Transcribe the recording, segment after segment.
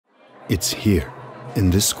It's here, in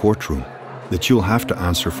this courtroom, that you'll have to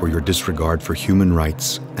answer for your disregard for human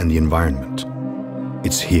rights and the environment.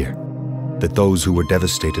 It's here that those who were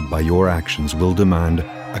devastated by your actions will demand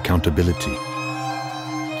accountability.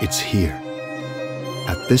 It's here,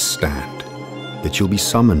 at this stand, that you'll be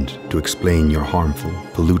summoned to explain your harmful,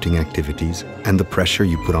 polluting activities and the pressure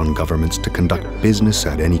you put on governments to conduct business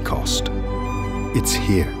at any cost. It's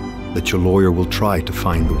here that your lawyer will try to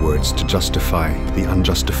find the words to justify the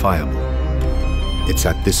unjustifiable. It's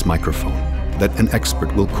at this microphone that an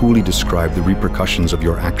expert will coolly describe the repercussions of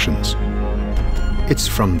your actions. It's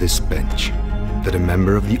from this bench that a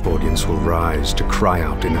member of the audience will rise to cry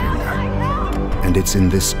out in anger. And it's in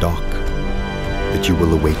this dock that you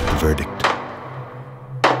will await the verdict.